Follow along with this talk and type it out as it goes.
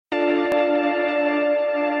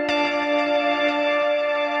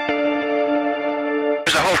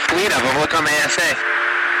whole fleet of them. Look on the ASA.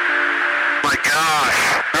 My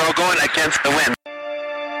gosh. They're all going against the wind.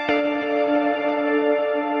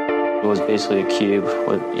 It was basically a cube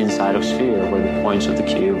inside of a sphere where the points of the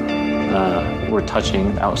cube were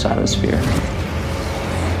touching outside of the sphere.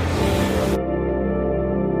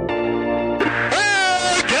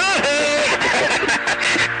 Oh, got it!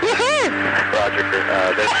 Woohoo! Roger.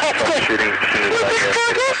 There's shooting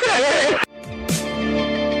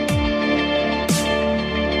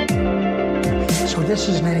So this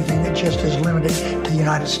isn't anything that just is limited to the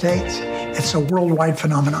United States. It's a worldwide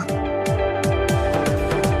phenomenon.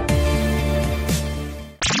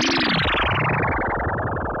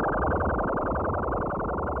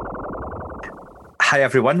 Hi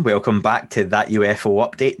everyone, welcome back to That UFO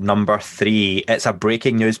Update number 3. It's a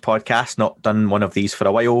breaking news podcast, not done one of these for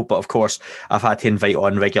a while, but of course I've had to invite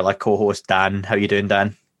on regular co-host Dan. How you doing,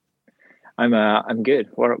 Dan? I'm good.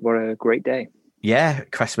 What a great day. Yeah,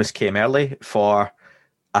 Christmas came early for,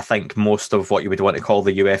 I think, most of what you would want to call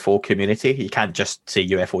the UFO community. You can't just say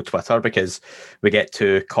UFO Twitter because we get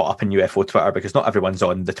too caught up in UFO Twitter because not everyone's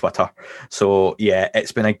on the Twitter. So yeah,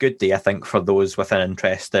 it's been a good day, I think, for those with an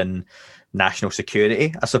interest in national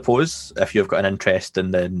security, I suppose. If you've got an interest in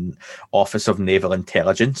the Office of Naval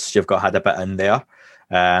Intelligence, you've had a bit in there.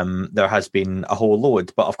 There has been a whole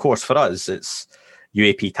load. But of course, for us, it's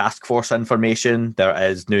UAP task force information. There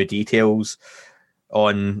is new details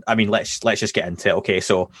on, let's just get into it. Okay,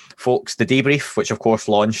 so folks, the Debrief, which of course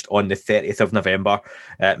launched on the 30th of November,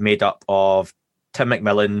 made up of Tim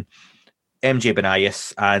McMillan, MJ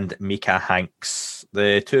Benias and Mika Hanks.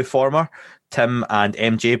 The two former, Tim and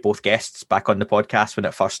MJ, both guests back on the podcast when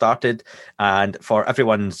it first started. And for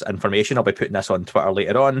everyone's information, I'll be putting this on Twitter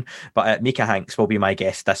later on, but Mika Hanks will be my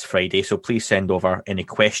guest this Friday. So please send over any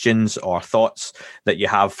questions or thoughts that you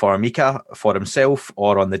have for Mika, for himself,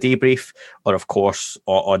 or on the Debrief, or of course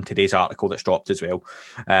on today's article that's dropped as well.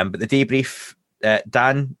 But the Debrief,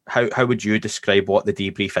 Dan, how would you describe what the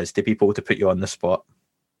Debrief is to people, to put you on the spot?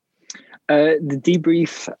 The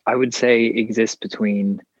Debrief, I would say, exists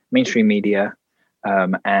between mainstream media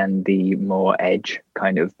and the more edge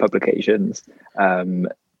kind of publications.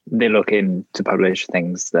 They look in to publish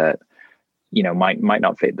things that, you know, might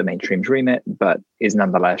not fit the mainstream's remit, but is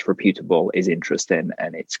nonetheless reputable, is interesting,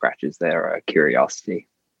 and it scratches their curiosity.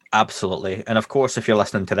 Absolutely. And of course, if you're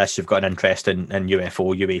listening to this, you've got an interest in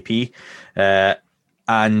UFO, UAP.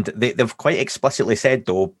 And they've quite explicitly said,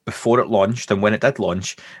 though, before it launched and when it did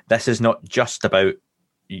launch, this is not just about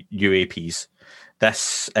UAPs.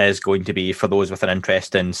 This is going to be for those with an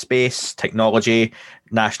interest in space, technology,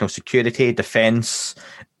 national security, defence,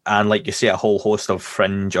 and, like you say, a whole host of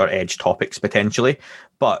fringe or edge topics potentially.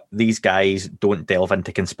 But these guys don't delve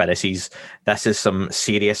into conspiracies. This is some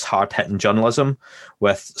serious, hard-hitting journalism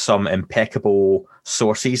with some impeccable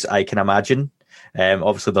sources, I can imagine.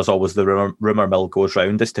 Obviously, there's always the rumour mill goes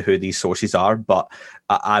round as to who these sources are, but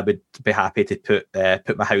I would be happy to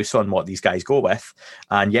put my house on what these guys go with.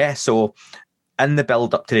 And yeah, so in the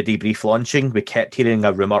build up to the Debrief launching, we kept hearing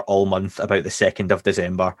a rumour all month about the 2nd of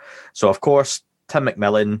December. So of course, Tim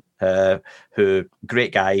McMillan, who,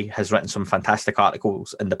 great guy, has written some fantastic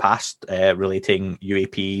articles in the past relating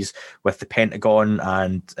UAPs with the Pentagon,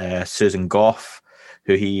 and Susan Goff,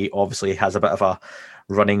 who he obviously has a bit of a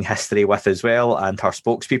running history with as well, and her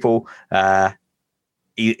spokespeople.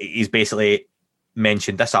 He's basically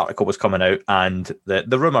mentioned this article was coming out, and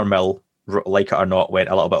the rumour mill, like it or not, went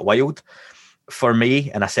a little bit wild. For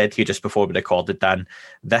me, and I said to you just before we recorded, Dan,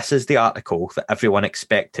 this is the article that everyone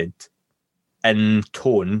expected in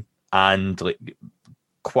tone and like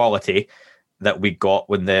quality that we got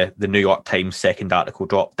when the New York Times second article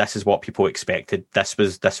dropped. This is what people expected. This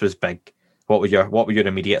was big. What were your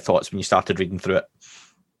immediate thoughts when you started reading through it?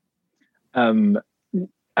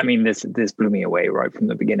 This blew me away right from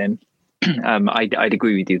the beginning. I'd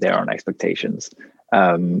agree with you there on expectations.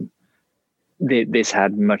 This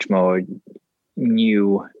had much more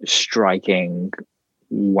new, striking,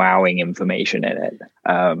 wowing information in it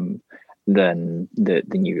than the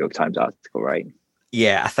New York Times article, right?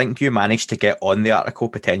 Yeah, I think you managed to get on the article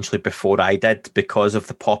potentially before I did because of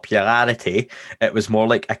the popularity. It was more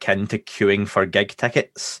like akin to queuing for gig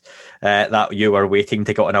tickets that you were waiting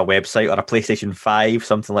to get on a website or a PlayStation 5,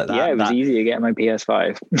 something like that. Yeah, it was easy to get my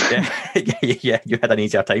PS5. yeah, you had an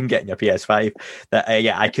easier time getting your PS5.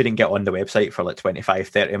 I couldn't get on the website for like 25,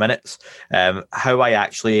 30 minutes. How I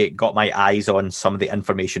actually got my eyes on some of the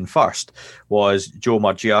information first was Joe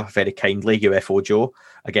Murgia, very kindly, UFO Joe,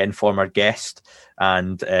 again, former guest,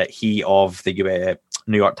 and he of the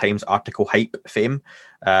New York Times article hype fame.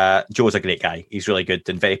 Joe's a great guy. He's really good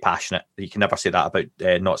and very passionate. You can never say that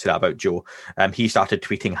about not say that about Joe. He started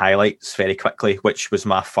tweeting highlights very quickly, which was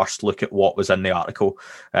my first look at what was in the article.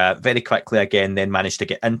 Very quickly, again, then managed to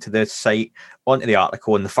get into the site, onto the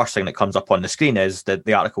article, and the first thing that comes up on the screen is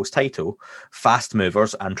the article's title: Fast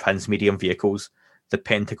Movers and Transmedium Vehicles, the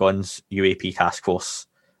Pentagon's UAP Task Force.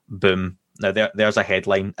 Boom. Now there's a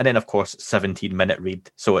headline, and then of course 17-minute read,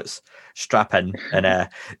 so it's strap in, and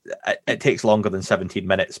it takes longer than 17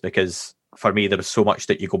 minutes because for me there was so much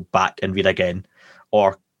that you go back and read again,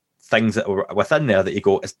 or things that were within there that you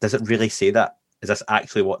go, does it really say that? Is this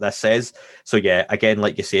actually what this says? So yeah, again,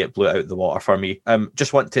 like you say, it blew it out of the water for me.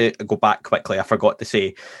 Just want to go back quickly. I forgot to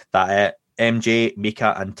say that MJ,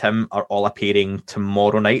 Mika and Tim are all appearing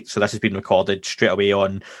tomorrow night. So this has been recorded straight away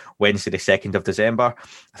on Wednesday, the 2nd of December.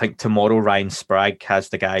 I think tomorrow Ryan Sprague has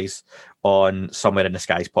the guys on Somewhere in the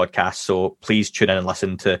Skies podcast. So please tune in and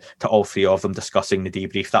listen to all three of them discussing the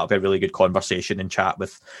debrief. That'll be a really good conversation and chat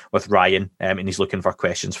with Ryan. And he's looking for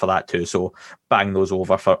questions for that too. So bang those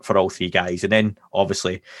over for all three guys. And then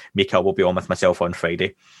obviously Mika will be on with myself on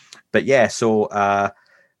Friday. But yeah, so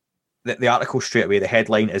the article straight away, the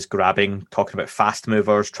headline is grabbing, talking about fast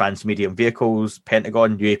movers, transmedium vehicles,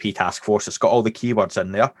 Pentagon, UAP task force. It's got all the keywords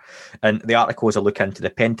in there. And the article is a look into the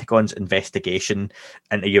Pentagon's investigation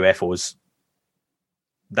into UFOs.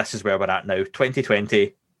 This is where we're at now.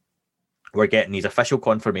 2020, we're getting these official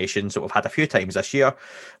confirmations that we've had a few times this year.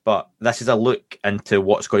 But this is a look into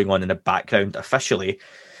what's going on in the background officially.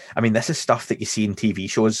 I mean, this is stuff that you see in TV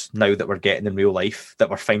shows now that we're getting in real life, that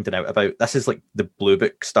we're finding out about. This is like the Blue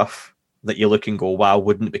Book stuff that you look and go, wow,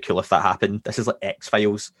 wouldn't it be cool if that happened? This is like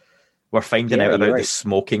X-Files. We're finding out about the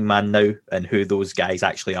smoking man now and who those guys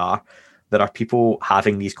actually are. There are people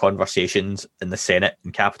having these conversations in the Senate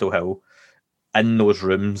and Capitol Hill in those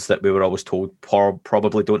rooms that we were always told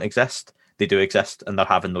probably don't exist. They do exist, and they're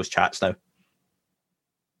having those chats now.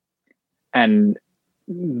 And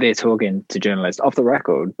they're talking to journalists off the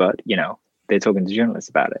record, but they're talking to journalists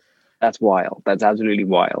about it. That's wild. That's absolutely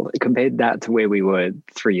wild. Compared that to where we were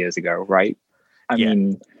 3 years ago, right? I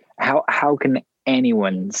mean, how can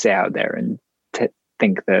anyone sit out there and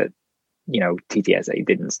think that TTSA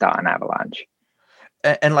didn't start an avalanche?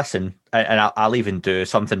 And listen, and I'll even do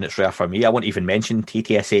something that's rare for me. I won't even mention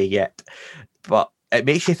TTSA yet, but it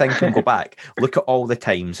makes you think and go back. Look at all the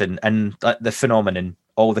times and the phenomenon,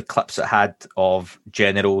 all the clips it had of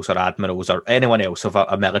generals or admirals or anyone else of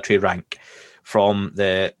a military rank from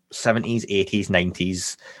the 70s, 80s,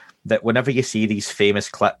 90s, that whenever you see these famous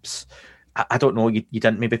clips, I don't know, you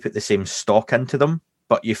didn't maybe put the same stock into them,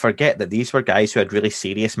 but you forget that these were guys who had really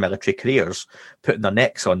serious military careers, putting their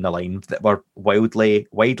necks on the line, that were widely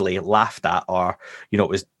laughed at, or, it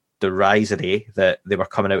was derisory that they were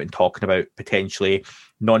coming out and talking about potentially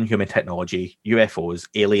non-human technology, UFOs,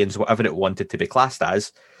 aliens, whatever it wanted to be classed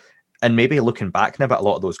as. And maybe looking back now at a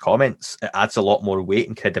lot of those comments, it adds a lot more weight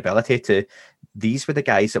and credibility to these were the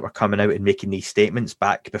guys that were coming out and making these statements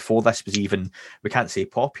back before this was even, we can't say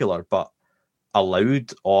popular, but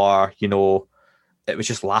allowed, or, it was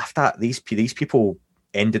just laughed at. These people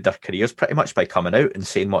ended their careers pretty much by coming out and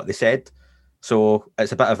saying what they said. So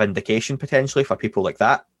it's a bit of vindication potentially for people like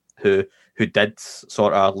that who did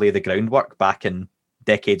sort of lay the groundwork back in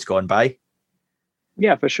decades gone by.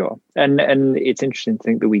 Yeah, for sure. And it's interesting to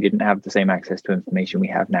think that we didn't have the same access to information we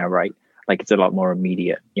have now, right? Like, it's a lot more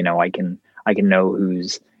immediate. I can know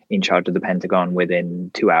who's in charge of the Pentagon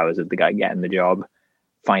within 2 hours of the guy getting the job,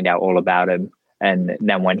 find out all about him. And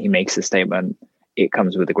then when he makes a statement, it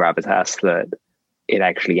comes with a gravitas that it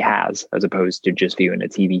actually has, as opposed to just viewing a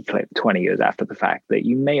TV clip 20 years after the fact that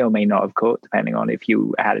you may or may not have caught, depending on if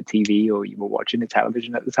you had a TV or you were watching a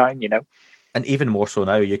television at the time, And even more so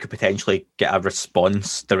now, you could potentially get a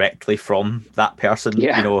response directly from that person,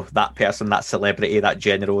 that person, that celebrity, that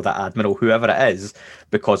general, that admiral, whoever it is,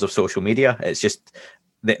 because of social media. It's just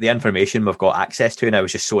the information we've got access to now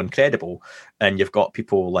is just so incredible. And you've got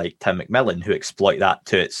people like Tim McMillan who exploit that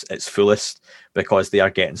to its fullest because they are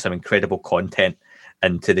getting some incredible content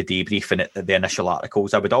into the debrief and the initial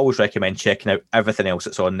articles. I would always recommend checking out everything else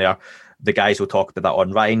that's on there. The guys will talk about that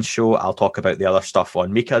on Ryan's show. I'll talk about the other stuff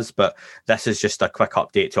on Mika's, but this is just a quick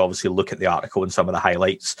update to obviously look at the article and some of the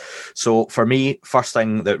highlights. So for me, first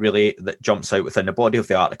thing that jumps out within the body of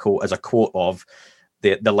the article is a quote of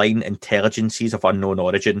the line "intelligences of unknown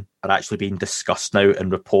origin" are actually being discussed now in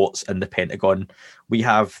reports in the Pentagon. We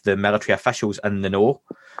have the military officials in the know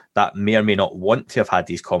that may or may not want to have had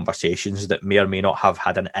these conversations, that may or may not have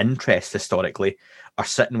had an interest historically, are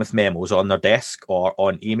sitting with memos on their desk or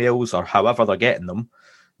on emails or however they're getting them,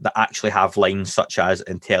 that actually have lines such as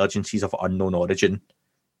intelligences of unknown origin.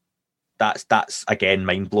 That's again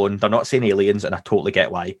mind blowing. They're not saying aliens, and I totally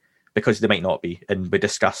get why, because they might not be, and we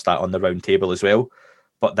discussed that on the round table as well.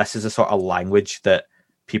 But this is the sort of language that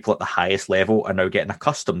people at the highest level are now getting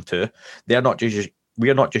accustomed to. We are not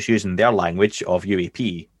just using their language of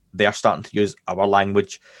UAP. They are starting to use our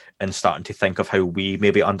language and starting to think of how we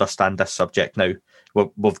maybe understand this subject now.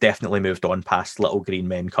 We've definitely moved on past little green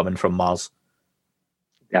men coming from Mars.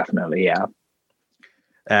 Definitely, yeah.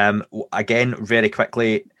 Again, very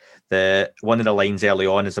quickly, one of the lines early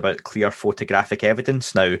on is about clear photographic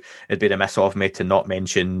evidence. Now, it'd be remiss of me to not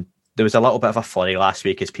mention there was a little bit of a flurry last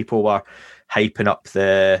week as people were hyping up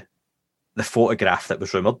the photograph that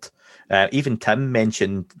was rumoured. Even Tim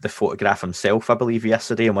mentioned the photograph himself, I believe,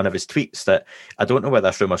 yesterday in one of his tweets, that I don't know where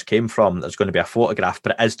this rumours came from. There's going to be a photograph,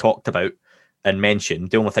 but it is talked about and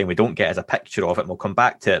mentioned. The only thing we don't get is a picture of it, and we'll come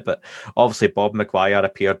back to it. But obviously, Bob Maguire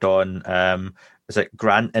appeared on, is it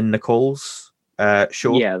Grant and Nicole's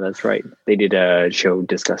show? Yeah, that's right. They did a show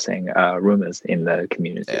discussing rumours in the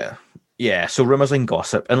community. Yeah, so rumours and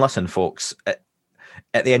gossip. And listen, folks,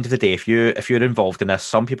 at the end of the day, if you're involved in this,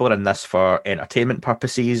 some people are in this for entertainment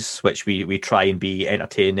purposes, which we try and be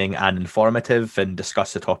entertaining and informative and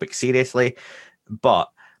discuss the topic seriously.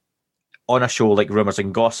 But on a show like Rumours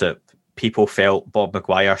and Gossip, people felt Bob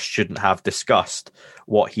Maguire shouldn't have discussed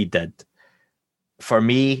what he did. For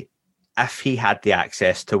me, if he had the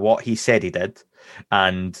access to what he said he did,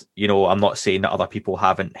 and, you know, I'm not saying that other people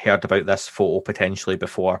haven't heard about this photo potentially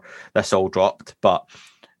before this all dropped, but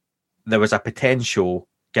there was a potential,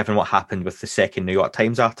 given what happened with the second New York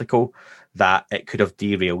Times article, that it could have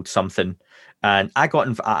derailed something. And I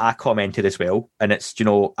commented as well, and it's, you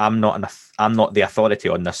know, I'm not the authority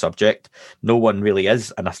on this subject. No one really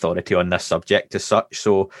is an authority on this subject as such,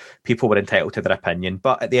 so people were entitled to their opinion.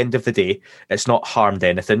 But at the end of the day, it's not harmed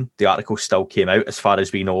anything. The article still came out, as far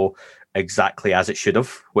as we know, exactly as it should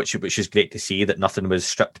have, which is great to see, that nothing was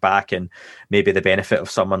stripped back, and maybe the benefit of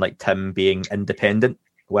someone like Tim being independent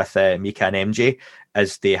with Mika and MJ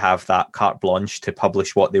is they have that carte blanche to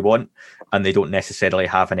publish what they want, and they don't necessarily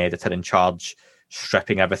have an editor in charge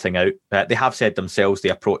stripping everything out. They have said themselves they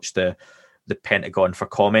approached the Pentagon for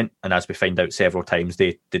comment, and as we find out several times,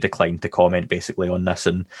 they declined to comment basically on this,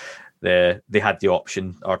 and they had the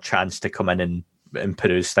option or chance to come in and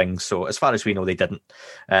peruse things. So as far as we know, they didn't.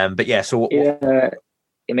 But yeah, so it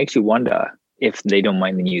makes you wonder if they don't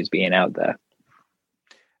mind the news being out there.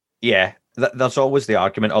 Yeah, there's always the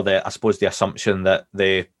argument, or I suppose the assumption that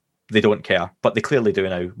they don't care, but they clearly do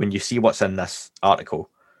now. When you see what's in this article,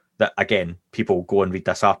 that again, people go and read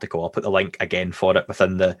this article. I'll put the link again for it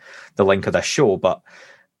within the link of this show, but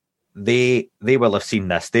they will have seen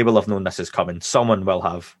this. They will have known this is coming. Someone will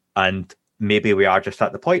have, and maybe we are just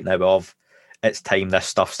at the point now of it's time this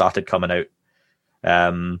stuff started coming out.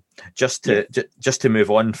 Just to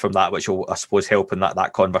move on from that, which will, I suppose, help in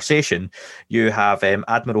that conversation, you have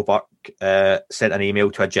Admiral Burke sent an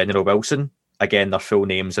email to a General Wilson. Again, their full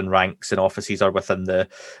names and ranks and offices are within the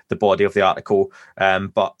body of the article.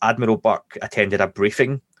 But Admiral Burke attended a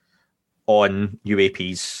briefing on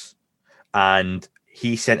UAPs, and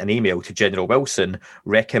he sent an email to General Wilson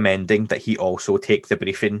recommending that he also take the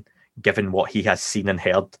briefing, given what he has seen and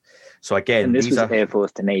heard. So again, and this was Air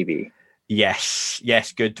Force to Navy. Yes,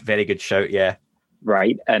 good, very good shout. Yeah,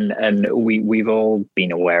 right. And we've all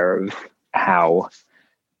been aware of how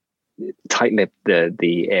tight-lipped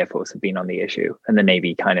the Air Force have been on the issue, and the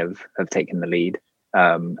Navy kind of have taken the lead.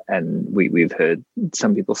 And we've heard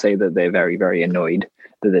some people say that they're very, very annoyed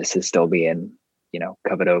that this is still being,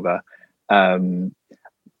 covered over.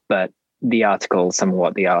 But the article, some of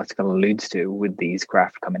what the article alludes to with these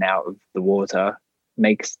craft coming out of the water,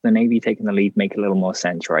 makes the Navy taking the lead make a little more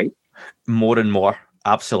sense, right? More and more,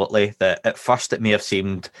 absolutely. That at first it may have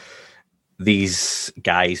seemed these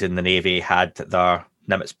guys in the Navy had their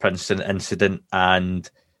Nimitz Princeton incident and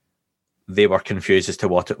they were confused as to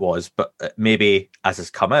what it was, but maybe as has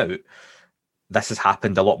come out, this has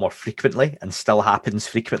happened a lot more frequently and still happens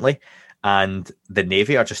frequently. And the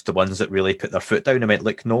Navy are just the ones that really put their foot down and went,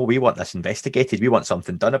 look, no, we want this investigated. We want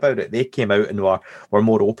something done about it. They came out and were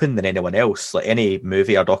more open than anyone else. Like any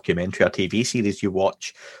movie or documentary or TV series you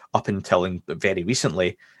watch up until very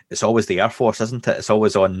recently, it's always the Air Force, isn't it? It's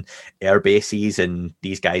always on air bases and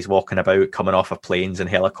these guys walking about, coming off of planes and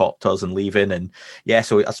helicopters and leaving. And yeah,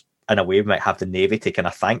 so it's, in a way, we might have the Navy taking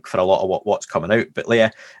a thank for a lot of what's coming out. But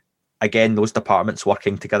yeah, again, those departments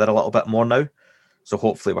working together a little bit more now. So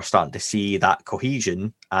hopefully we're starting to see that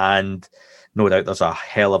cohesion, and no doubt there's a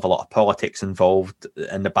hell of a lot of politics involved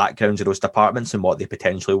in the backgrounds of those departments and what they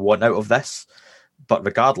potentially want out of this. But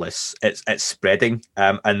regardless, it's spreading.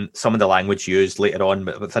 And some of the language used later on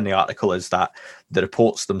within the article is that the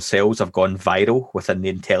reports themselves have gone viral within the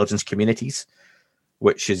intelligence communities,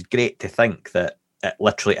 which is great to think that it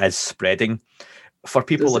literally is spreading. For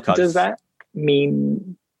people like us... Does that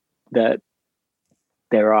mean that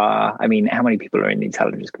there are... I mean, how many people are in the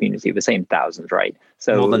intelligence community? We're saying thousands, right?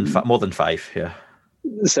 So more than 5, yeah.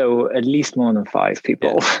 So at least more than 5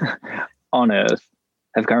 people on Earth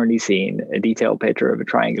have currently seen a detailed picture of a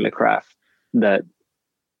triangular craft that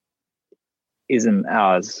isn't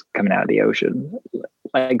ours coming out of the ocean.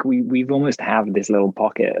 Like we've almost have this little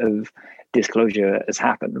pocket of disclosure has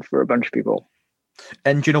happened for a bunch of people.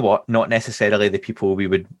 And you know what? Not necessarily the people we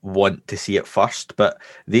would want to see it first, but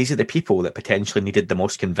these are the people that potentially needed the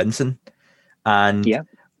most convincing. And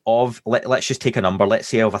let's just take a number. Let's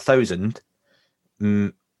say of 1,000,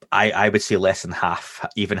 I would say less than half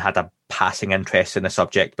even had a passing interest in the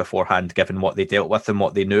subject beforehand, given what they dealt with and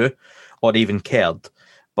what they knew, or even cared.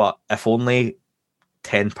 But if only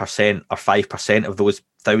 10% or 5% of those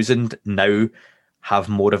 1,000 now have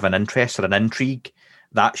more of an interest or an intrigue,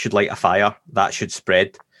 that should light a fire, that should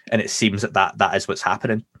spread. And it seems that is what's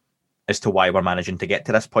happening as to why we're managing to get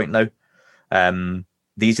to this point now.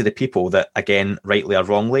 These are the people that, again, rightly or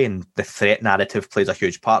wrongly, and the threat narrative plays a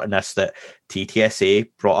huge part in this, that TTSA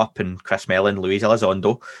brought up, and Chris Mellon, Luis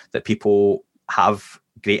Elizondo, that people have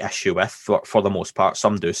great issue with for the most part.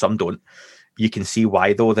 Some do, some don't. You can see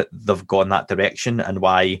why, though, that they've gone that direction, and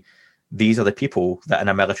why these are the people that in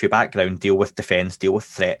a military background deal with defence, deal with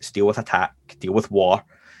threats, deal with attack, deal with war.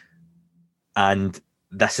 And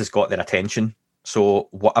this has got their attention. So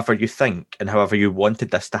whatever you think and however you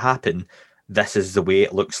wanted this to happen, this is the way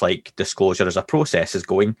it looks like disclosure as a process is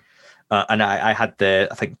going. And I had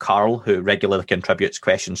I think Carl, who regularly contributes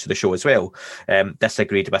questions to the show as well,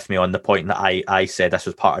 disagreed with me on the point that I said this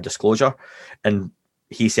was part of disclosure. And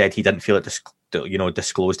he said he didn't feel it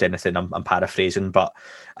disclosed anything. I'm paraphrasing. But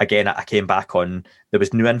again, I came back on, there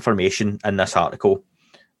was new information in this article.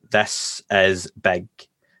 This is big.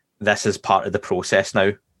 This is part of the process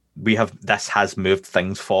now. This has moved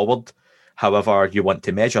things forward. However you want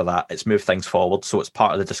to measure that, it's moved things forward. So it's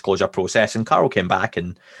part of the disclosure process. And Carol came back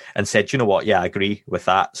and said, you know what? Yeah, I agree with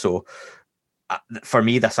that. So for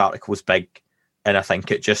me, this article was big. And I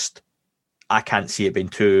think I can't see it being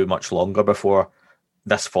too much longer before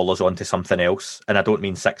this follows on to something else. And I don't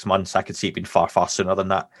mean 6 months. I could see it being far, far sooner than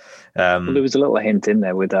that. Well, there was a little hint in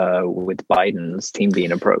there with Biden's team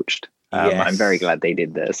being approached. Yes. I'm very glad they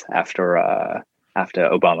did this after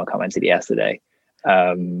Obama commented yesterday.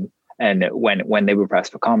 And when they were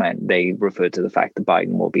pressed for comment, they referred to the fact that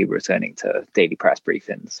Biden will be returning to daily press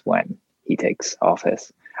briefings when he takes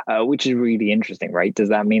office, which is really interesting, right? Does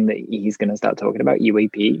that mean that he's going to start talking about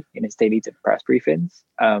UAP in his daily press briefings,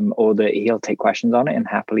 or that he'll take questions on it and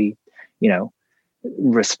happily,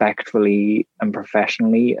 respectfully and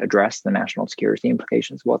professionally address the national security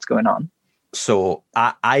implications of what's going on? So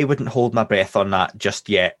I wouldn't hold my breath on that just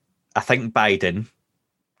yet. I think Biden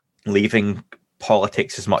leaving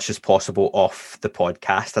politics as much as possible off the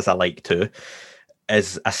podcast, as I like to,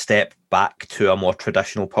 is a step back to a more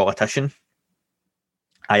traditional politician.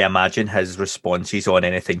 I imagine his responses on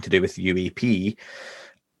anything to do with UAP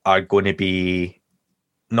are going to be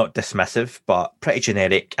not dismissive, but pretty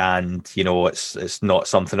generic, and it's not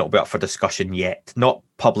something that'll be up for discussion yet, not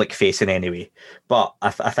public facing anyway. But I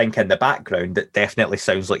think in the background it definitely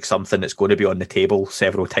sounds like something that's going to be on the table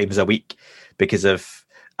several times a week, because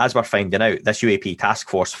as we're finding out, this UAP task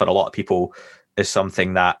force for a lot of people is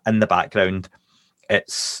something that in the background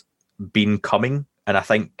it's been coming. And I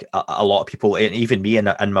think a lot of people, and even me in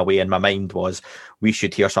my mind, was we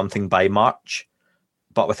should hear something by March.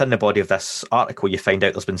 But within the body of this article, you find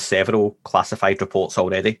out there's been several classified reports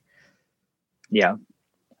already. Yeah.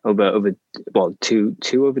 Over 2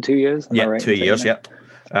 years? Yeah, right 2 years, yeah.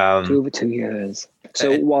 2 over 2 years.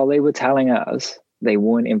 So while they were telling us they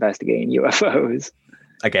weren't investigating UFOs,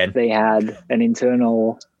 again, they had an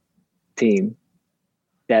internal team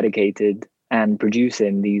dedicated and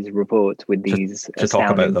producing these reports with these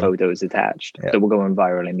astounding photos attached that were going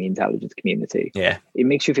viral in the intelligence community. Yeah. It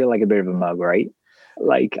makes you feel like a bit of a mug, right?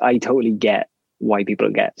 Like, I totally get why people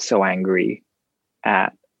get so angry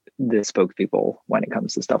at the spokespeople when it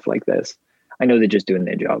comes to stuff like this. I know they're just doing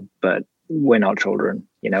their job, but we're not children,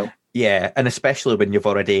 Yeah, and especially when you've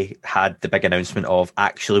already had the big announcement of,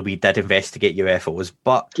 actually, we did investigate UFOs,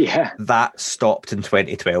 but that stopped in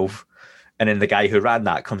 2012. And then the guy who ran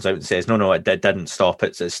that comes out and says, no, it didn't stop.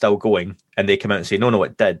 It's still going. And they come out and say, no,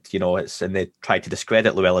 it did. And they try to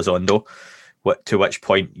discredit Luis Elizondo, to which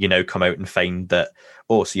point you now come out and find that,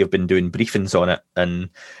 so you've been doing briefings on it. And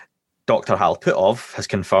Dr. Hal Puthoff has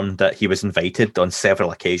confirmed that he was invited on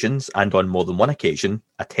several occasions and on more than one occasion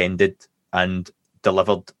attended and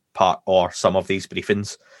delivered part or some of these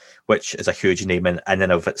briefings, which is a huge name in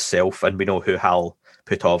and of itself. And we know who Hal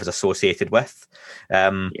Puthoff is associated with.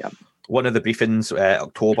 One of the briefings,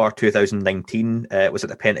 October 2019, was at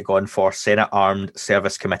the Pentagon for Senate Armed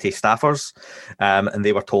Service Committee staffers, and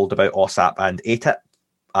they were told about OSAP and ATIP.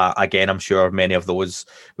 Again, I'm sure many of those,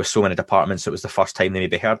 with so many departments, it was the first time they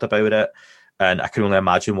maybe heard about it, and I can only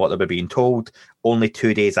imagine what they were being told. Only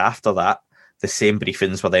 2 days after that, the same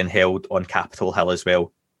briefings were then held on Capitol Hill as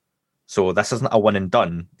well. So this isn't a one and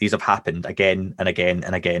done. These have happened again and again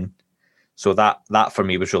and again. So that for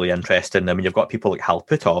me was really interesting. I mean, you've got people like Hal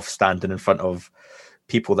Puthoff standing in front of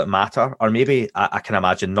people that matter, or maybe I can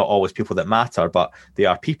imagine not always people that matter, but they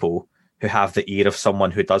are people who have the ear of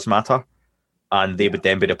someone who does matter. And they would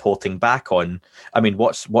then be reporting back on, I mean,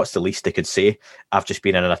 what's the least they could say? I've just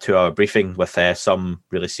been in a 2-hour briefing with some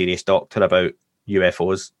really serious doctor about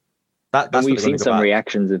UFOs. And we've seen some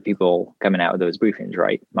reactions of people coming out of those briefings,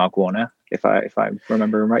 right? Mark Warner, if I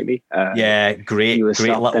remember him rightly. Great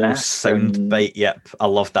little sound bite. Yep, I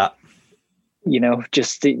love that. You know,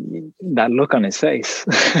 just that look on his face.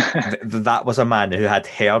 That was a man who had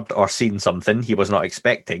heard or seen something he was not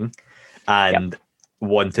expecting and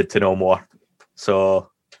wanted to know more. So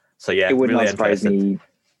yeah, it would really not surprise me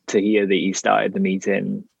to hear that he started the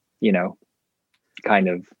meeting, you know, kind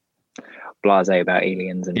of blasé about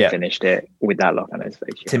aliens and finished it with that look on his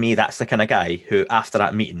face. To me, that's the kind of guy who, after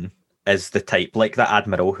that meeting, is the type like that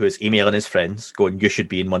admiral who is emailing his friends, going, "You should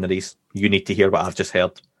be in one of these. You need to hear what I've just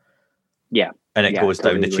heard." Yeah, and it goes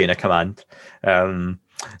down the chain of command.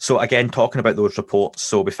 So again, talking about those reports,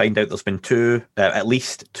 so we find out there's been at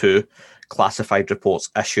least two classified reports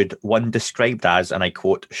issued, one described as, and I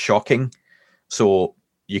quote, shocking. So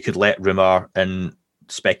you could let rumour and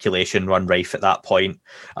speculation run rife at that point.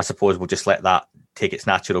 I suppose we'll just let that take its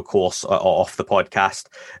natural course off the podcast.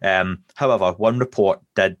 However, one report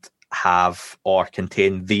did have or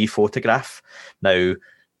contain the photograph. Now,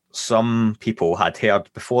 some people had heard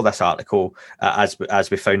before this article, as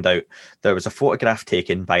we found out, there was a photograph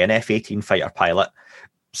taken by an F-18 fighter pilot,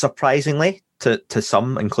 surprisingly to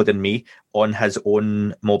some, including me, on his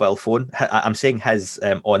own mobile phone. I'm saying his,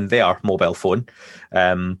 on their mobile phone,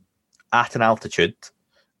 at an altitude,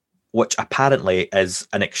 which apparently is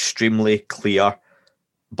an extremely clear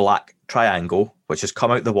black triangle, which has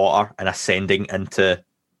come out the water and ascending into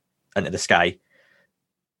the sky.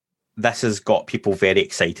 This has got people very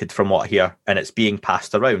excited from what I hear, and it's being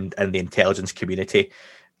passed around in the intelligence community.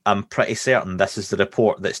 I'm pretty certain this is the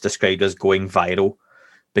report that's described as going viral,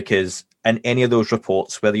 because in any of those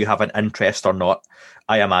reports, whether you have an interest or not,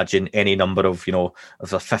 I imagine any number of,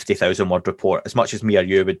 of a 50,000 word report, as much as me or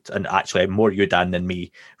you would, and actually more you, Dan, than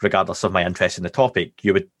me, regardless of my interest in the topic,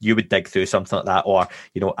 you would dig through something like that, or,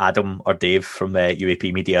 Adam or Dave from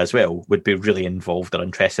UAP Media as well would be really involved or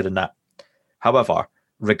interested in that. However,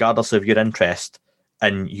 regardless of your interest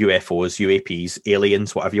in UFOs, UAPs,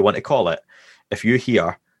 aliens, whatever you want to call it, if you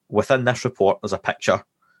hear within this report there's a picture,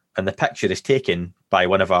 and the picture is taken by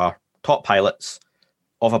one of our top pilots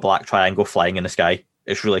of a black triangle flying in the sky,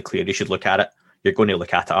 it's really clear you should look at it. You're going to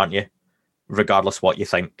look at it, aren't you? Regardless what you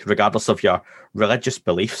think, regardless of your religious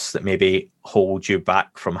beliefs that maybe hold you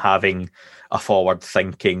back from having a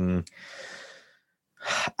forward-thinking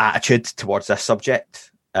attitude towards this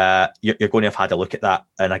subject, you're going to have had a look at that.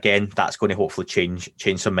 And again, that's going to hopefully change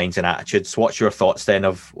some minds and attitudes. What's your thoughts then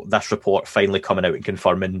of this report finally coming out and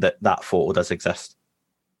confirming that photo does exist?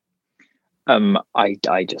 I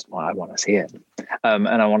want to see it, and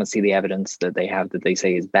I want to see the evidence that they have that they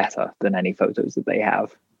say is better than any photos that they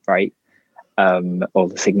have, right? Or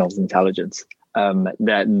the signals intelligence.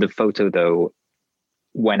 That the photo, though,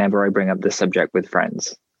 whenever I bring up the subject with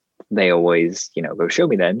friends, they always, go, show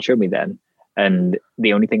me then. And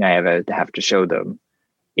the only thing I ever have to show them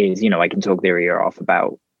is, I can talk their ear off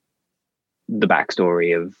about the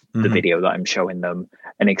backstory of the video that I'm showing them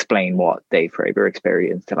and explain what Dave Fravor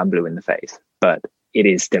experienced till I'm blue in the face. But it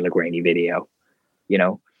is still a grainy video,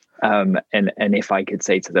 and if I could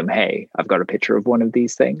say to them, hey, I've got a picture of one of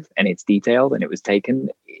these things and it's detailed and it was taken,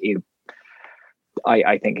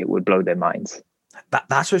 I think it would blow their minds.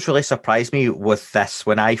 That's what's really surprised me with this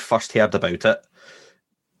when I first heard about it,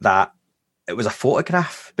 that it was a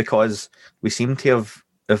photograph, because we seem to have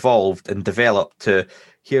evolved and developed to,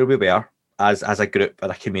 here we were as a group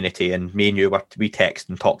and a community, and me and you we text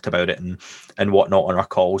and talked about it and whatnot on our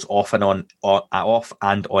calls, off and on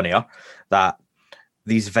air, that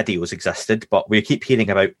these videos existed, but we keep hearing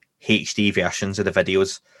about HD versions of the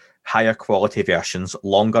videos, higher quality versions,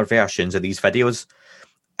 longer versions of these videos.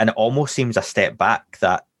 And it almost seems a step back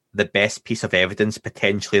that the best piece of evidence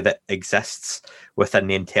potentially that exists within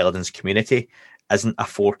the intelligence community isn't a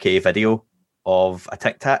 4K video of a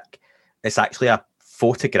Tic Tac. It's actually a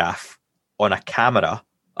photograph on a camera,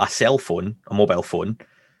 a cell phone, a mobile phone,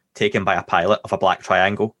 taken by a pilot of a black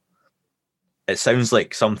triangle. It sounds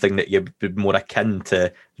like something that you'd be more akin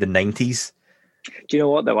to the 90s. Do you know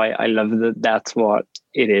what, though? I love that that's what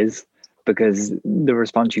it is, because the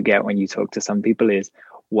response you get when you talk to some people is,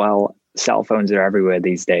 well, cell phones are everywhere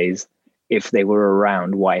these days. If they were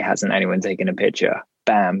around, why hasn't anyone taken a picture?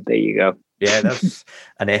 Bam, there you go. Yeah, there's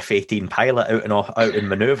an F-18 pilot out in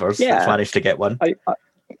manoeuvres that's managed to get one.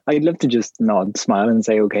 I'd love to just nod, smile, and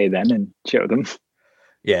say, okay then, and show them.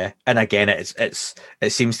 Yeah, and again, it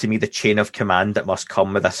seems to me the chain of command that must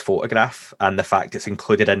come with this photograph and the fact it's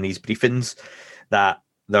included in these briefings, that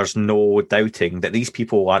there's no doubting that these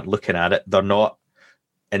people aren't looking at it. They're not,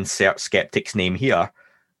 insert skeptic's name here,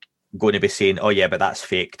 going to be saying, oh yeah, but that's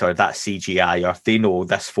faked or that's CGI, or they know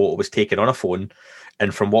this photo was taken on a phone.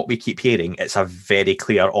 And from what we keep hearing, it's a very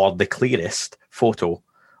clear, or the clearest photo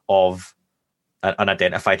of an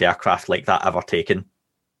unidentified aircraft like that ever taken.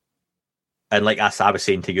 And like as I was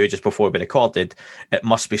saying to you just before we recorded, it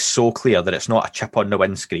must be so clear that it's not a chip on the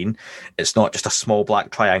windscreen. It's not just a small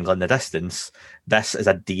black triangle in the distance. This is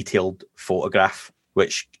a detailed photograph,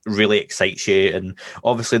 which really excites you. And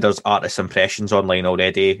obviously there's artist impressions online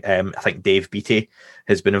already. I think Dave Beatty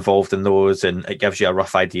has been involved in those, and it gives you a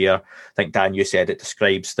rough idea. I think, Dan, you said it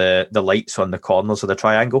describes the lights on the corners of the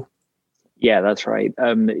triangle. Yeah, that's right.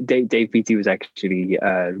 Dave Beatty was actually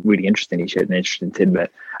really interesting. He shared an interesting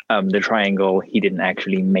tidbit. The triangle he didn't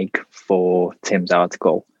actually make for Tim's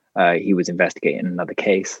article. He was investigating another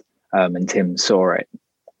case, and Tim saw it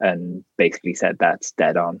and basically said, that's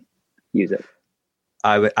dead on. Use it.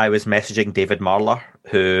 I was messaging David Marler,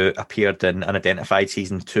 who appeared in Unidentified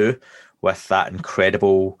Season 2 with that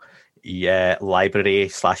incredible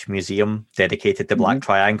library/museum dedicated to black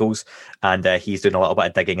triangles, and he's doing a little bit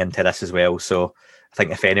of digging into this as well. So I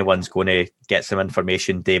think if anyone's going to get some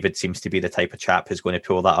information, David seems to be the type of chap who's going to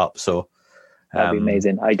pull that up. So that'd be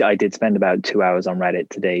amazing. I did spend about 2 hours on Reddit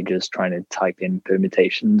today just trying to type in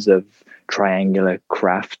permutations of triangular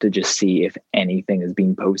craft to just see if anything has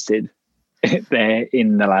been posted there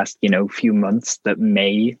in the last few months that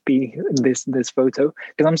may be this photo,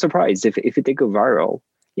 because I'm surprised if it did go viral.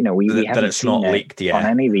 We haven't seen it leaked, on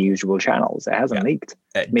any of the usual channels. It hasn't leaked.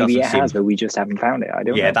 Maybe it has, but we just haven't found it. I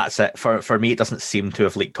don't know. Yeah, that's it. For me, it doesn't seem to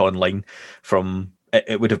have leaked online. From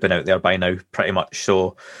it would have been out there by now, pretty much.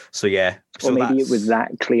 So yeah. Or maybe it was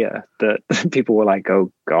that clear that people were like,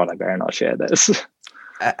 "Oh God, I better not share this."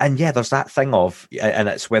 And yeah, there's that thing of, and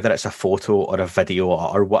it's whether it's a photo or a video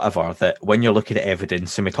or whatever, that when you're looking at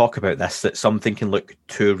evidence, and we talk about this, that something can look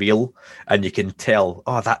too real, and you can tell,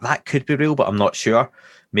 oh, that could be real, but I'm not sure.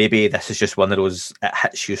 Maybe this is just one of those, it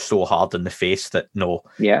hits you so hard in the face that no,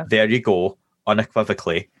 there you go,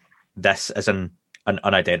 unequivocally, this is an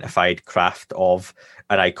unidentified craft of,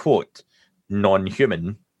 and I quote,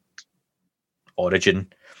 non-human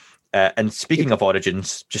origin. And speaking of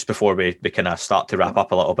origins, just before we kind of start to wrap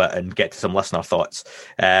up a little bit and get to some listener thoughts,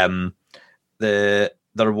 there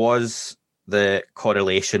was the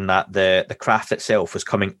correlation that the craft itself was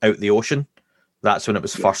coming out the ocean. That's when it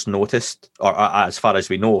was first noticed, or as far as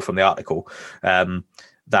we know from the article,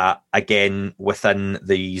 that again, within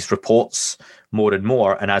these reports, more and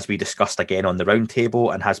more, and as we discussed again on the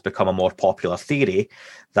roundtable, and has become a more popular theory,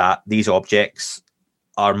 that these objects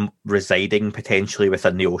are residing potentially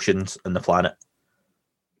within the oceans and the planet.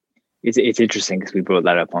 It's interesting because we brought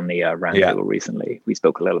that up on the roundtable recently. We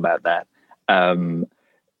spoke a little about that.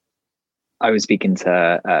 I was speaking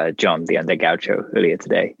to John, the Undead Gaucho, earlier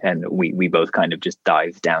today, and we both kind of just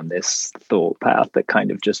dived down this thought path that kind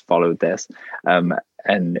of just followed this.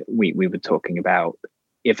 And we were talking about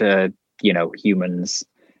if humans,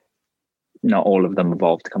 not all of them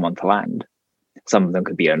evolved to come onto land. Some of them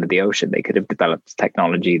could be under the ocean. They could have developed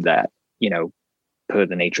technology that, per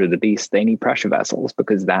the nature of the beast, they need pressure vessels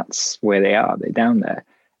because that's where they are. They're down there.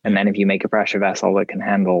 And then if you make a pressure vessel that can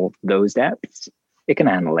handle those depths, it can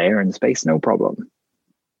handle air and space, no problem.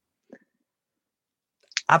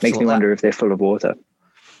 Absolutely. Makes me wonder if they're full of water.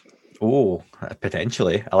 Oh,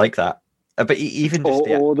 potentially. I like that. But even just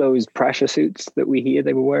all those pressure suits that we hear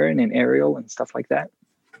they were wearing in Ariel and stuff like that.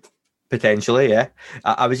 Potentially, yeah.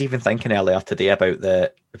 I was even thinking earlier today about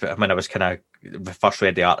when I was kind of first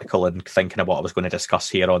read the article and thinking of what I was going to discuss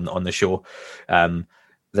here on the show,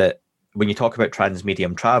 that when you talk about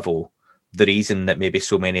transmedium travel, the reason that maybe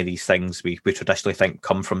so many of these things we traditionally think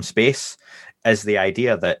come from space is the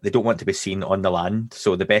idea that they don't want to be seen on the land.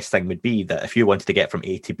 So the best thing would be that if you wanted to get from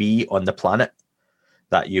A to B on the planet,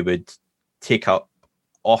 that you would take up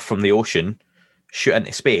off from the ocean, shoot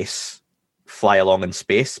into space, fly along in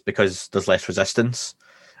space because there's less resistance,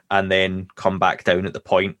 and then come back down at the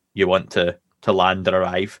point you want to land or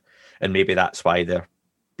arrive. And maybe that's why they're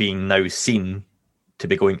being now seen to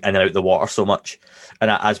be going in and out the water so much.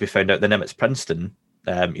 And as we found out, the Nimitz Princeton,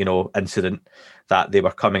 incident, that they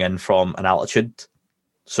were coming in from an altitude.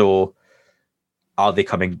 So are they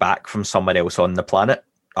coming back from somewhere else on the planet?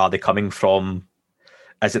 Are they coming from,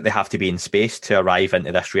 is it they have to be in space to arrive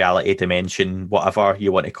into this reality dimension, whatever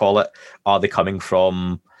you want to call it? Are they coming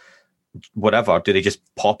from whatever? Do they just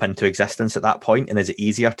pop into existence at that point? And is it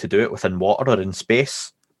easier to do it within water or in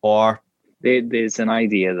space? Or there's an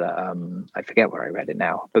idea that I forget where I read it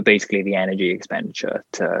now, but basically the energy expenditure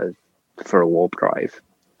for a warp drive,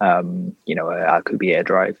 it could be air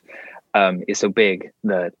drive, is so big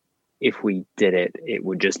that if we did it, it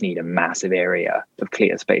would just need a massive area of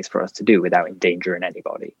clear space for us to do without endangering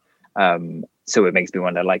anybody. So it makes me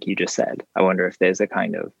wonder, like you just said, I wonder if there's a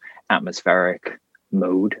kind of atmospheric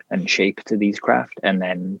mode and shape to these craft, and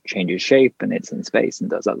then changes shape and it's in space and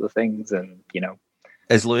does other things, and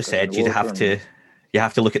as Lou said, you have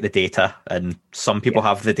to look at the data, and some people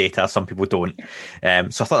have the data, some people don't. So I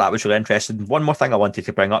thought that was really interesting. One more thing I wanted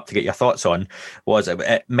to bring up to get your thoughts on was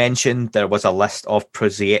it mentioned there was a list of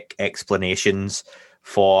prosaic explanations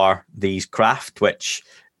for these craft, which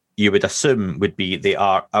you would assume would be they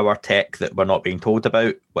are our tech that we're not being told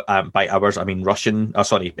about. By ours, I mean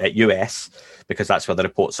US, because that's where the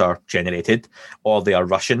reports are generated, or they are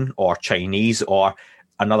Russian or Chinese, or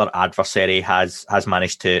another adversary has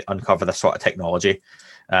managed to uncover this sort of technology.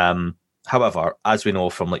 However, as we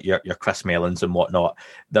know from like your Chris Mellons and whatnot,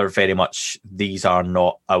 they're very much, these are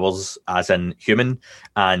not ours as in human.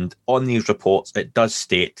 And on these reports, it does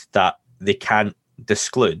state that they can't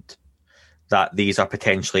disclude that these are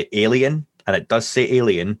potentially alien, and it does say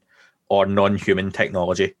alien or non-human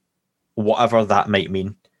technology, whatever that might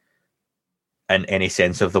mean in any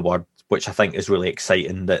sense of the word, which I think is really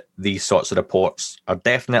exciting, that these sorts of reports are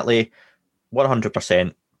definitely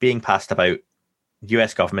 100% being passed about.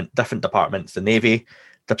 US government, different departments, the Navy,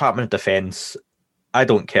 Department of Defense, I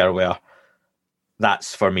don't care where.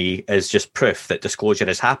 That's, for me, is just proof that disclosure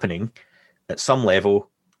is happening at some level.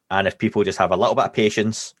 And if people just have a little bit of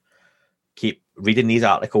patience, keep reading these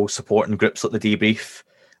articles, supporting groups like the Debrief,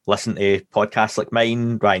 listen to podcasts like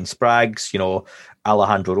mine, Ryan Sprague's,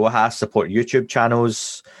 Alejandro Rojas, support YouTube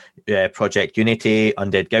channels, Project Unity,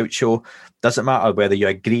 Undead Gaucho. Doesn't matter whether you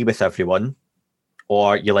agree with everyone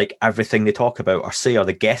or you like everything they talk about or say, or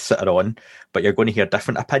the guests that are on, but you're going to hear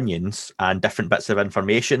different opinions and different bits of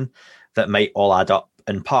information that might all add up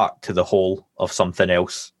in part to the whole of something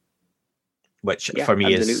else, which for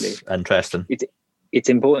me is interesting. It's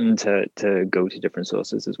important to go to different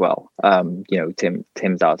sources as well.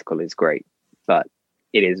 Tim's article is great, but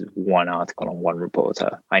it is one article on one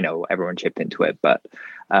reporter. I know everyone chipped into it, but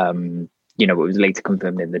it was later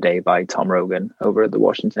confirmed in the day by Tom Rogan over at the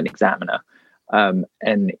Washington Examiner.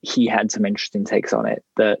 And he had some interesting takes on it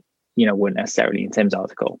that, weren't necessarily in Tim's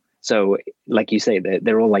article. So like you say,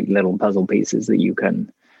 they're all like little puzzle pieces that you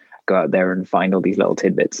can go out there and find all these little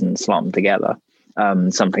tidbits and slot them together.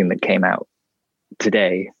 Something that came out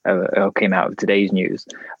today, or came out of today's news,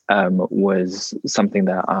 was something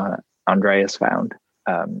that Andreas found,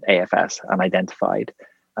 AFS, unidentified,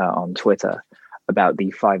 on Twitter, about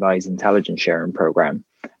the Five Eyes intelligence sharing program,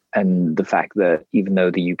 and the fact that even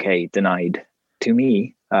though the UK denied to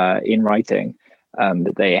me in writing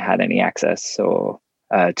that they had any access or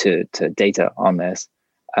to data on this,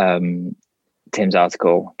 Tim's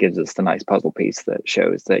article gives us the nice puzzle piece that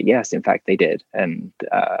shows that yes, in fact they did, and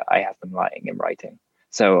I have them lying in writing.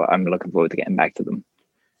 So I'm looking forward to getting back to them.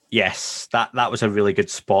 Yes, that was a really good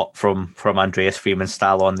spot from Andreas Freeman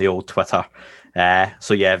style on the old Twitter.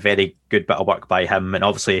 So yeah, very good bit of work by him, and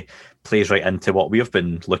obviously plays right into what we've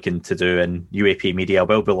been looking to do, and UAP Media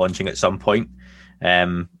will be launching at some point.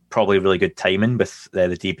 Probably really good timing with the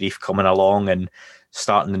Debrief coming along and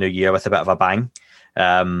starting the new year with a bit of a bang.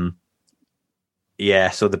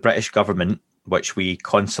 So the British government, which we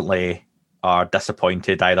constantly are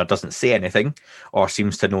disappointed either doesn't say anything or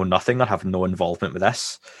seems to know nothing or have no involvement with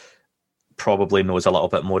this, probably knows a little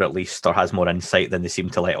bit more at least, or has more insight than they seem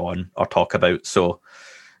to let on or talk about. So,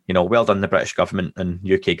 well done the British government and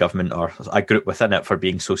UK government, or a group within it, for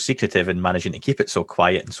being so secretive and managing to keep it so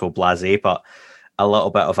quiet and so blasé. But a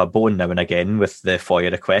little bit of a bone now and again with the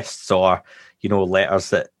FOIA requests, or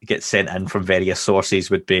letters that get sent in from various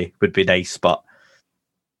sources would be nice. But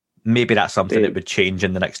maybe that's something that would change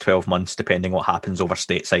in the next 12 months, depending what happens over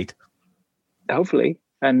stateside. Hopefully.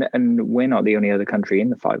 And we're not the only other country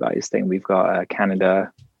in the Five Eyes thing. We've got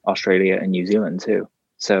Canada, Australia, and New Zealand too.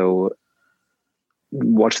 So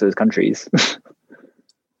watch those countries.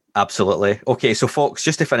 Absolutely. Okay, so folks,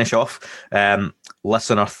 just to finish off,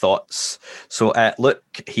 listener thoughts. So Luke,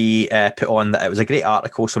 he put on that it was a great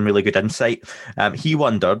article, some really good insight. He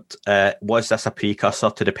wondered, was this a precursor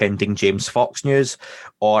to the pending James Fox news,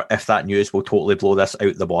 or if that news will totally blow this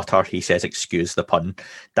out the water? He says, excuse the pun.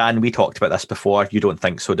 Dan, we talked about this before. You don't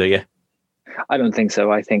think so, do you? I don't think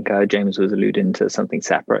so. I think James was alluding to something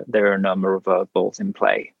separate. There are a number of balls in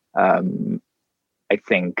play. I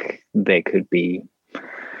think there could be...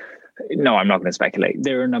 No, I'm not going to speculate.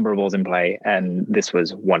 There are a number of balls in play, and this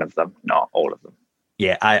was one of them, not all of them.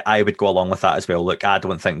 Yeah, I would go along with that as well. Look, I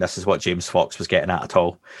don't think this is what James Fox was getting at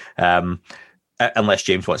all. Unless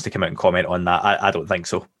James wants to come out and comment on that. I don't think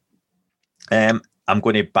so. I'm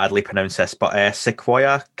going to badly pronounce this, but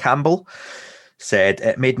Sequoia Campbell said,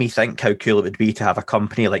 it made me think how cool it would be to have a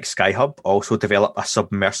company like Skyhub also develop a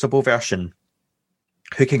submersible version,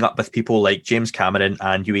 hooking up with people like James Cameron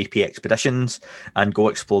and UAP Expeditions, and go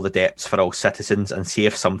explore the depths for all citizens and see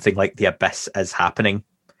if something like the Abyss is happening.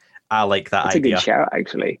 I like that That's idea. That's a good shout,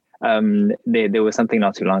 actually. There was something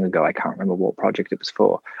not too long ago, I can't remember what project it was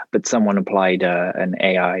for, but someone applied an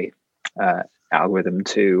AI algorithm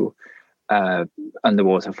to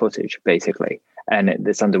underwater footage, basically. And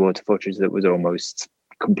this underwater footage that was almost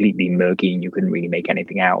completely murky and you couldn't really make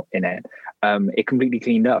anything out in it. It completely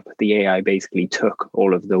cleaned up. The AI basically took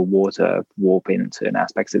all of the water warping and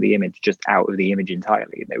aspects of the image just out of the image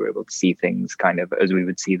entirely. They were able to see things kind of as we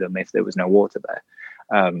would see them if there was no water there.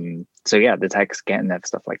 So yeah, the tech's getting there for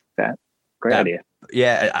stuff like that. Great idea.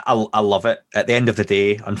 Yeah, I love it. At the end of the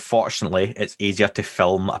day, unfortunately, it's easier to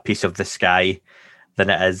film a piece of the sky than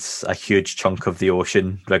it is a huge chunk of the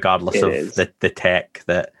ocean, regardless of the tech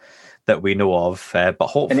that we know of. But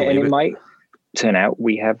hopefully... And it might turn out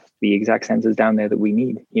we have the exact sensors down there that we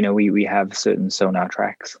need. You know, we have certain sonar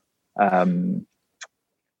tracks. Yeah,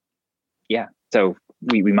 so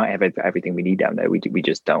we might have everything we need down there. We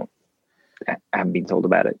just haven't been told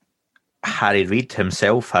about it. Harry Reid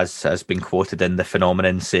himself has been quoted in the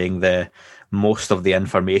phenomenon saying most of the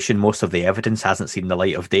information, most of the evidence hasn't seen the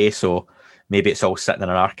light of day. So maybe it's all sitting in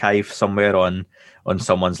an archive somewhere on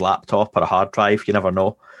someone's laptop or a hard drive. You never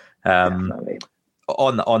know. Definitely.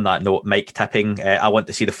 On that note, Mike tipping, I want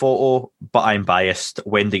to see the photo, but I'm biased.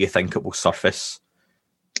 When do you think it will surface?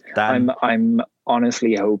 Dan? I'm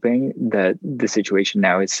honestly hoping that the situation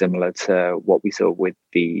now is similar to what we saw with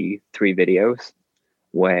the 3 videos,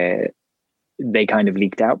 where they kind of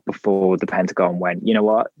leaked out before the Pentagon went, you know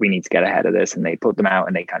what, we need to get ahead of this, and they put them out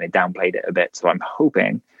and they kind of downplayed it a bit. So I'm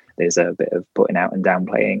hoping there's a bit of putting out and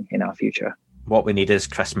downplaying in our future. What we need is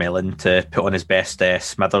Chris Mellon to put on his best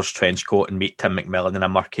Smithers trench coat and meet Tim McMillan in a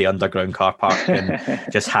murky underground car park and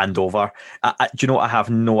just hand over. Do you know what? I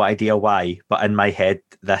have no idea why, but in my head,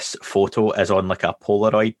 this photo is on like a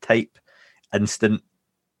Polaroid type instant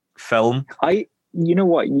film. You know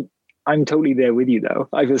what? I'm totally there with you, though.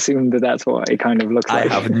 I've assumed that that's what it kind of looks like.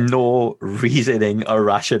 I have no reasoning or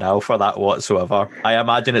rationale for that whatsoever. I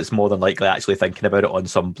imagine it's more than likely actually thinking about it on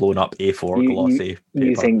some blown up A4 glossy paper.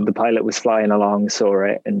 You think the pilot was flying along, saw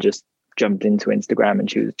it, and just jumped into Instagram and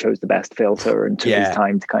chose the best filter and took his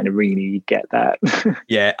time to kind of really get that.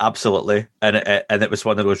 Yeah, absolutely. And it was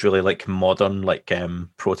one of those really like modern like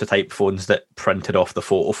prototype phones that printed off the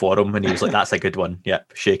photo for him, and he was like, that's a good one.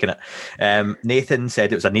 Yep, shaking it. Nathan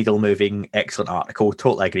said it was a needle moving, excellent article.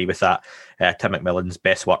 Totally agree with that. Tim McMillan's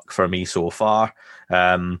best work for me so far.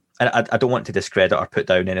 And I don't want to discredit or put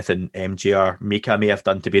down anything MJ or Mika may have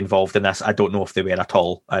done to be involved in this. I don't know if they were at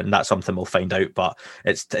all, and that's something we'll find out. But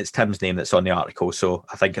it's Tim's name that's on the article, so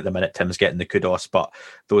I think at the minute Tim's getting the kudos. But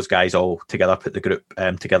those guys all together put the group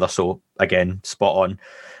together. So again, spot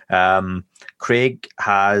on. Craig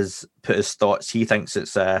has put his thoughts. He thinks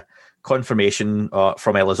it's a confirmation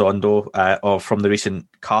from Elizondo or from the recent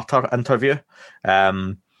Carter interview.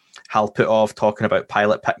 Hal Puthoff talking about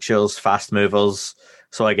pilot pictures, fast movers.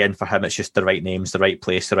 So again, for him, it's just the right names, the right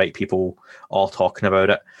place, the right people, all talking about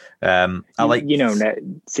it. I like,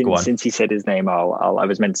 since he said his name, I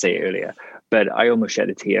was meant to say it earlier, but I almost shed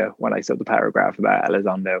a tear when I saw the paragraph about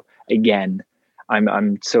Elizondo. Again,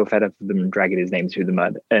 I'm so fed up with them dragging his name through the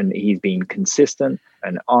mud, and he's been consistent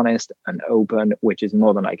and honest and open, which is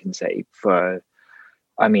more than I can say for.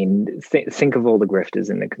 I mean, think of all the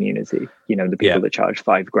grifters in the community. You know, the people that charge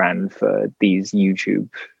 $5,000 for these YouTube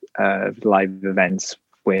live events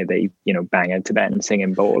where they, bang a Tibetan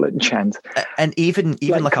singing bowl and chant. And even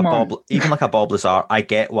like a come Bob Lazar, I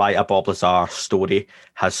get why a Bob Lazar story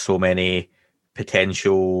has so many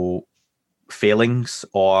potential failings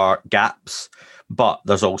or gaps, but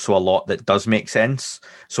there's also a lot that does make sense.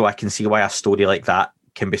 So I can see why a story like that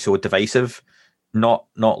can be so divisive. Not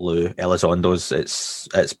Lou Elizondo's.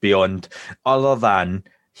 It's beyond. Other than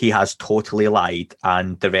he has totally lied,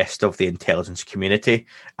 and the rest of the intelligence community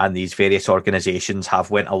and these various organizations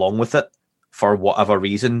have went along with it for whatever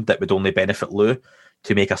reason that would only benefit Lou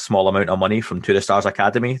to make a small amount of money from To the Stars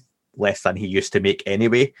Academy, less than he used to make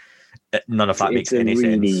anyway. None of that makes any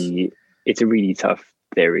sense. It's a really tough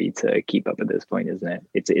theory to keep up at this point, isn't it?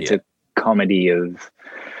 It's a comedy of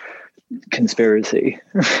conspiracy.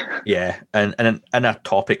 Yeah, and a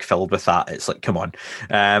topic filled with that, it's like, come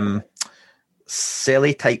on.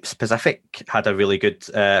 Silly Types Pacific had a really good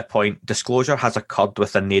point. Disclosure has occurred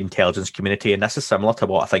within the intelligence community, and this is similar to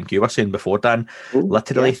what I think you were saying before, Dan.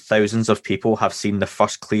 Literally thousands of people have seen the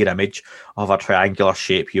first clear image of a triangular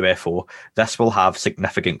shape UFO. This will have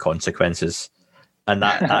significant consequences. And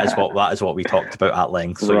that is what we talked about at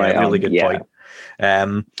length. So right, really good point.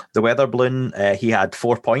 The weather balloon, he had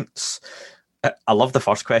 4 points. I love the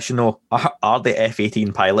first question though. Are the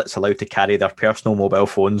F-18 pilots allowed to carry their personal mobile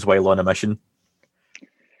phones while on a mission?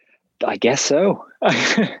 I guess so.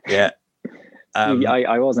 Yeah.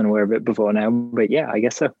 I wasn't aware of it before now, but yeah, I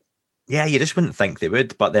guess so. Yeah, you just wouldn't think they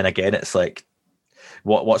would. But then again, it's like,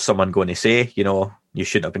 what's someone going to say? You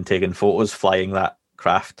shouldn't have been taking photos flying that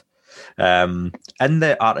craft. In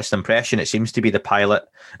the artist impression, it seems to be the pilot.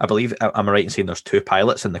 I believe, am I right in saying there's 2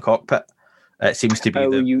 pilots in the cockpit? It seems to be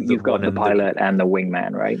you've got the pilot and the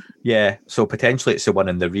wingman, right? Yeah, so potentially it's the one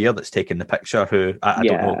in the rear that's taking the picture. Who I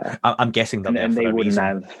don't know. I'm guessing they're there and for they a wouldn't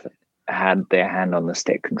reason. have had their hand on the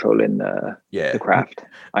stick controlling the craft.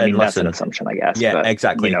 I mean, that's an assumption, I guess. Yeah, but,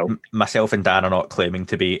 exactly. Myself and Dan are not claiming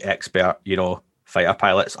to be expert, fighter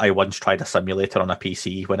pilots. I once tried a simulator on a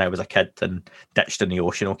PC when I was a kid and ditched in the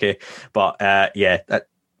ocean. Okay, but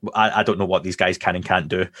I don't know what these guys can and can't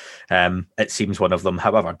do. It seems one of them,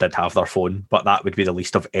 however, did have their phone, but that would be the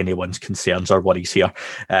least of anyone's concerns or worries here.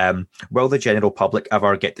 Will the general public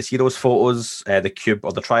ever get to see those photos, the cube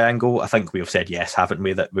or the triangle? I think we've said yes, haven't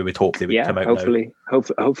we, that we would hope they would come out hopefully, now.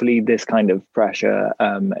 Hopefully this kind of pressure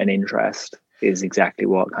and interest is exactly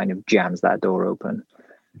what kind of jams that door open.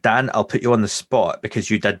 Dan, I'll put you on the spot because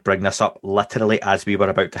you did bring this up literally as we were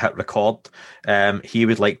about to hit record. He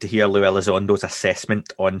would like to hear Lou Elizondo's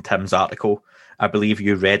assessment on Tim's article. I believe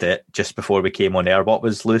you read it just before we came on air. What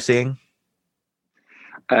was Lou saying?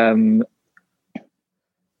 You're going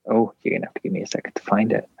to have to give me a second to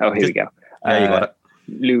find it. Oh, here we go. Yeah, you got it.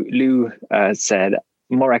 Lou said,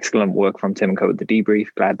 more excellent work from Tim and Co. The Debrief.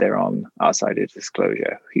 Glad they're on our side of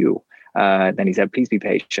disclosure. Phew. Then he said, please be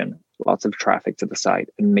patient. Lots of traffic to the site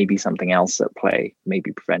and maybe something else at play,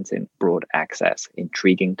 maybe preventing broad access.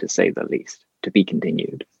 Intriguing to say the least. To be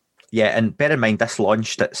continued. Yeah, and bear in mind, this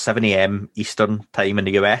launched at 7 a.m. Eastern time in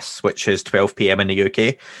the US, which is 12 p.m. in the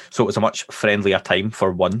UK. So it was a much friendlier time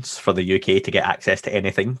for once for the UK to get access to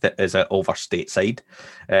anything that is over stateside.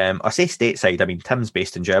 I say stateside, I mean, Tim's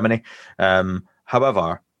based in Germany.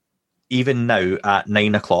 However, even now at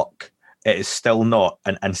 9 o'clock, it is still not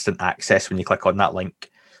an instant access when you click on that link.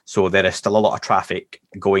 So there is still a lot of traffic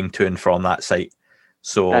going to and from that site.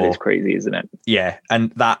 So that is crazy, isn't it? Yeah,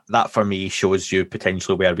 and that for me shows you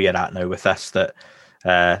potentially where we are at now with this. That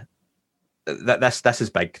this is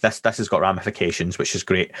big. This has got ramifications, which is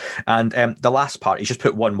great. And the last part, he's just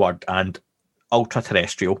put one word and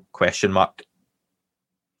ultra-terrestrial ?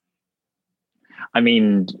 I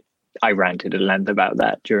mean, I ranted at length about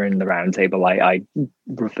that during the roundtable. I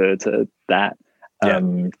refer to that. Yeah.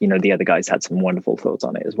 The other guys had some wonderful thoughts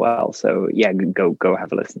on it as well. So yeah, go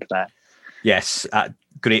have a listen to that. Yes,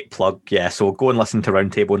 great plug. Yeah, so go and listen to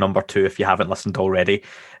Roundtable number 2 if you haven't listened already,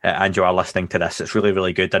 and you are listening to this. It's really,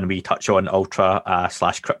 really good, and we touch on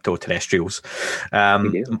ultra/crypto terrestrials.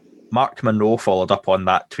 We do. Mark Monroe followed up on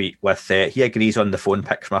that tweet with, he agrees on the phone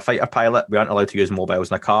pic from a fighter pilot. We aren't allowed to use mobiles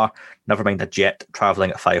in a car, never mind a jet travelling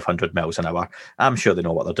at 500 miles an hour. I'm sure they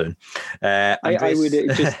know what they're doing. I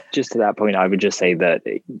would, just to that point, I would just say that,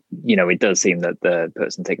 it does seem that the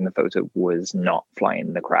person taking the photo was not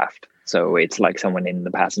flying the craft. So it's like someone in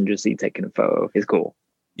the passenger seat taking a photo is cool.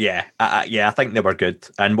 Yeah, I think they were good,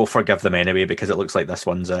 and we'll forgive them anyway because it looks like this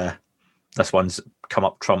one's this one's come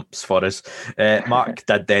up trumps for us. Mark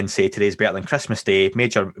did then say today's better than Christmas Day,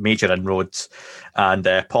 major inroads. And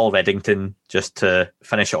Paul Reddington, just to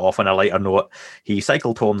finish it off on a lighter note, he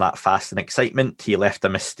cycled home that fast in excitement. He left a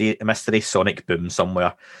mystery sonic boom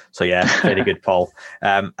somewhere. So yeah, very good, Paul.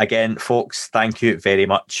 Again, folks, thank you very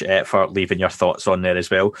much for leaving your thoughts on there as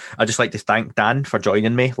well. I'd just like to thank Dan for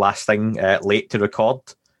joining me last thing late to record.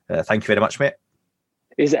 Thank you very much, mate.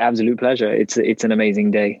 It's an absolute pleasure. It's an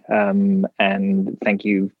amazing day. And thank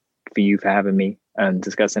you for having me and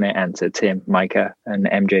discussing it, and to Tim, Micah, and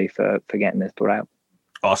MJ for getting this put out.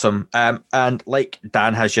 Awesome. And like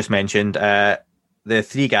Dan has just mentioned, the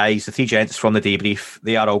three gents from the Debrief,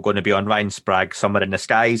 they are all going to be on Ryan Sprague Somewhere in the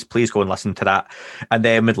Skies. Please go and listen to that. And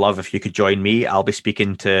then we'd love if you could join me. I'll be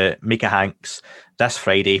speaking to Mika Hanks this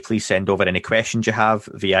Friday. Please send over any questions you have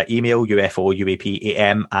via email,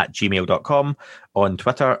 ufouapam@gmail.com, on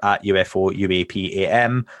Twitter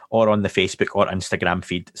 @UFOUAPAM, or on the Facebook or Instagram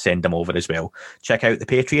feed. Send them over as well. Check out the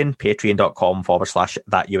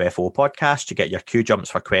patreon.com/that UFO podcast to get your Q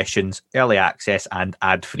jumps for questions, early access, and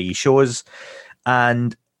ad-free shows.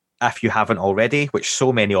 And if you haven't already, which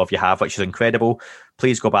so many of you have, which is incredible,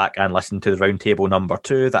 please go back and listen to the roundtable number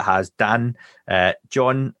 2 that has Dan,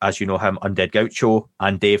 John, as you know him, Undead Gaucho,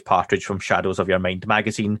 and Dave Partridge from Shadows of Your Mind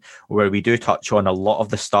magazine, where we do touch on a lot of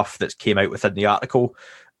the stuff that's came out within the article.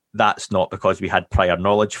 That's not because we had prior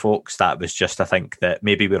knowledge, folks. That was just, I think, that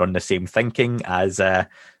maybe we're on the same thinking as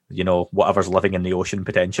whatever's living in the ocean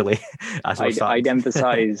potentially. I'd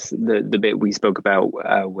emphasize the bit we spoke about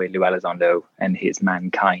with Lou Elizondo and his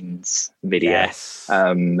Mankind's video. Yes.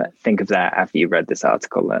 Think of that after you read this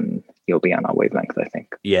article, and you'll be on our wavelength, I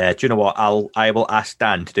think. Yeah, do you know what? I will ask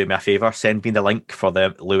Dan to do me a favour. Send me the link for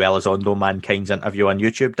the Lou Elizondo Mankind's interview on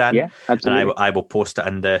YouTube, Dan. Yeah, absolutely. And I will post it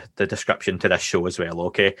in the description to this show as well,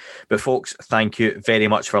 okay? But folks, thank you very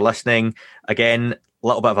much for listening. Again, a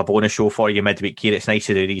little bit of a bonus show for you midweek here. It's nice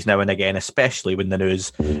to do these now and again, especially when the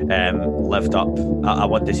news lived up, I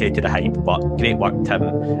want to say, to the hype. But great work, Tim,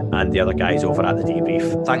 and the other guys over at the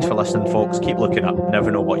Debrief. Thanks for listening, folks. Keep looking up. Never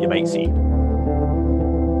know what you might see.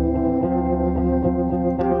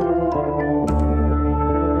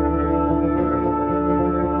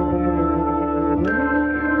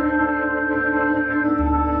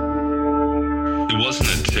 It wasn't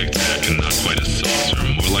a tic-tac and not quite a saucer,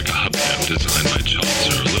 more like a hubcap designed by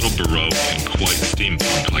Chaucer, a little baroque and quite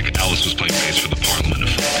steampunk, like Alice was playing bass for the Parliament of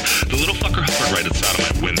Folk. The little fucker hovered right outside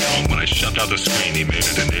of my window, and when I shoved out the screen, he made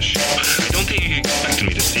it an issue. I don't think he expected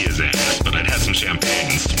me to see his ass, but I'd had some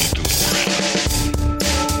champagne and smoked a little grass.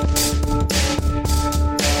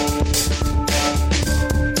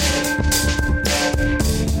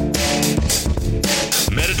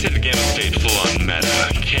 Meditative gamma stayed full on meta.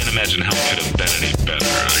 You can't imagine how it could have been any better.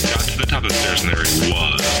 I got to the top of the stairs and there he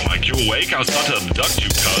was. Like, you awake? I was about to abduct you,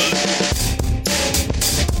 cuz.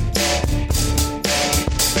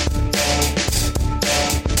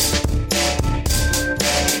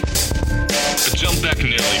 I jumped back and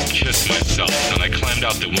nearly kissed myself, and I climbed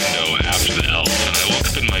out the window after the elf, and I woke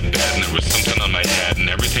up in my bed and there was something on my head, and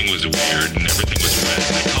everything was weird, and everything was red,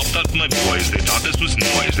 and I called out to my boys. They thought this was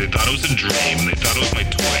noise, they thought it was a dream, they thought it was my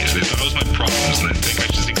toys, they thought it was my problems, and they think I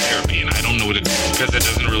should seek therapy, and I don't know what to do, because it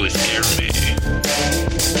doesn't really scare me.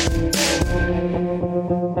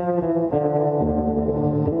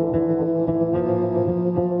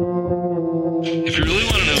 If you really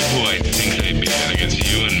want to know who I think they be, I think it's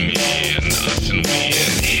you and me and us and we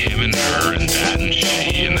and him and her and that and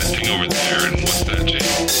she and that thing over there and what's that, Jay?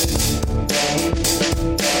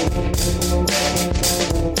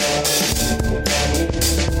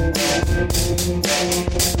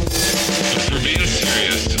 But for being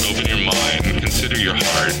serious, open your mind, consider your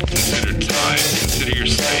heart, consider time, consider your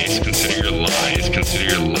space, consider your lies, consider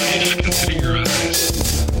your life, consider your eyes.